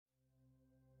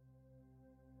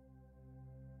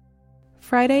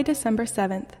Friday, December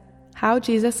 7th. How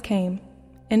Jesus Came,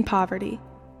 in Poverty.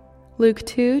 Luke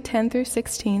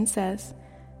 2:10-16 says,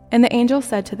 "And the angel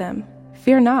said to them,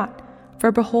 'Fear not,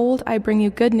 for behold, I bring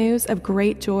you good news of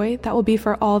great joy that will be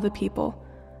for all the people.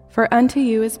 For unto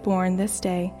you is born this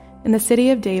day in the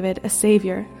city of David a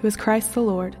Savior, who is Christ the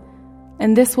Lord.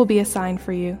 And this will be a sign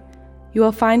for you. You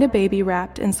will find a baby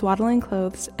wrapped in swaddling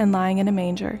clothes and lying in a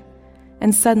manger.'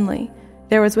 And suddenly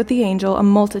there was with the angel a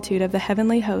multitude of the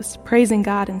heavenly host, praising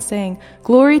God and saying,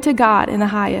 'Glory to God in the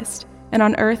highest, and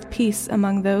on earth peace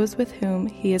among those with whom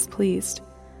he is pleased.'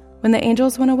 When the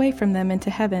angels went away from them into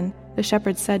heaven, the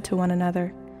shepherds said to one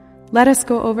another, 'Let us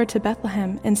go over to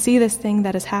Bethlehem and see this thing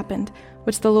that has happened,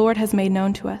 which the Lord has made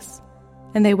known to us.'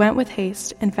 And they went with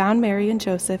haste and found Mary and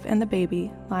Joseph and the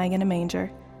baby lying in a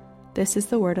manger. This is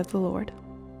the word of the Lord."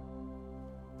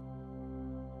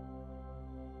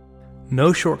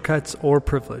 No shortcuts or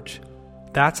privilege.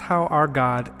 That's how our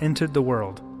God entered the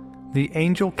world. The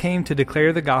angel came to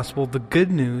declare the gospel, the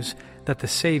good news that the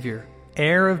Savior,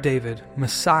 heir of David,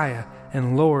 Messiah,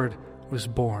 and Lord, was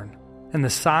born. And the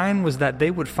sign was that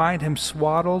they would find him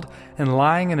swaddled and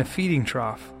lying in a feeding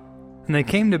trough. And they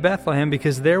came to Bethlehem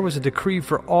because there was a decree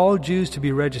for all Jews to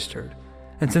be registered.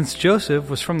 And since Joseph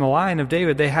was from the line of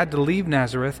David, they had to leave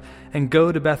Nazareth and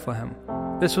go to Bethlehem.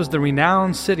 This was the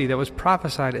renowned city that was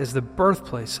prophesied as the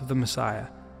birthplace of the Messiah.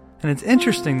 And it's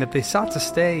interesting that they sought to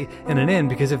stay in an inn,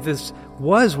 because if this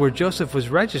was where Joseph was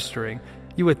registering,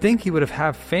 you would think he would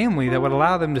have family that would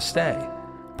allow them to stay.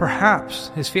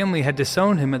 Perhaps his family had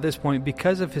disowned him at this point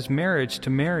because of his marriage to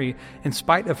Mary, in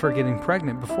spite of her getting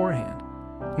pregnant beforehand.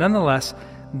 Nonetheless,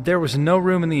 there was no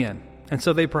room in the inn, and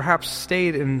so they perhaps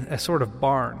stayed in a sort of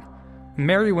barn.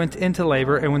 Mary went into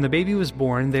labor, and when the baby was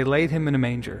born, they laid him in a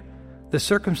manger. The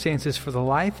circumstances for the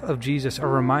life of Jesus are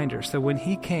reminders that when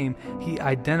he came, he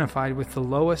identified with the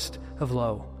lowest of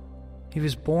low. He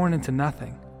was born into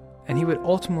nothing, and he would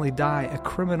ultimately die a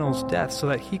criminal's death so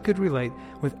that he could relate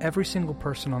with every single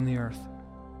person on the earth.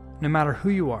 No matter who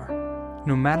you are,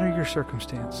 no matter your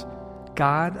circumstance,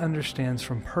 God understands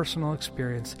from personal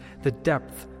experience the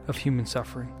depth of human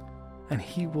suffering, and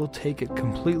he will take it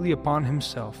completely upon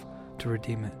himself to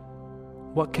redeem it.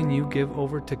 What can you give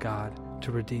over to God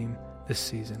to redeem this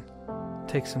season?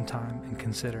 Take some time and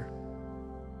consider.